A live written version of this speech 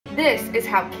This is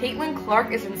how Caitlin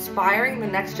Clark is inspiring the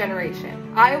next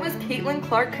generation. Iowa's Caitlin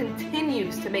Clark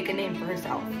continues to make a name for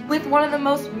herself with one of the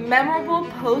most memorable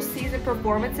postseason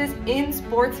performances in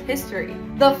sports history.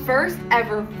 The first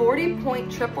ever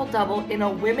 40-point triple-double in a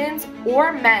women's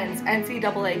or men's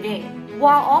NCAA game,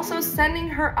 while also sending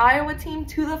her Iowa team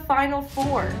to the Final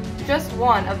Four. Just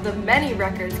one of the many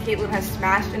records Caitlin has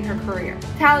smashed in her career,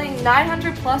 tallying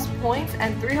 900+ points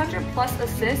and 300+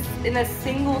 assists in a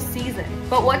single season.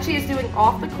 But what she is doing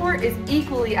off the court is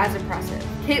equally as impressive.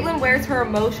 Caitlin wears her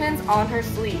emotions on her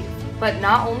sleeve, but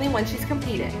not only when she's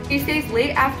competing. She stays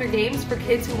late after games for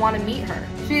kids who want to meet her.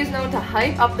 She is known to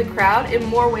hype up the crowd in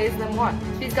more ways than one.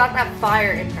 She's got that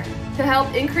fire in her to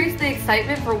help increase the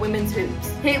excitement for women's hoops.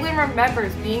 Caitlin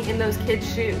remembers being in those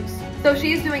kids' shoes, so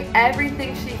she's doing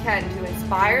everything she can to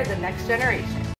inspire the next generation.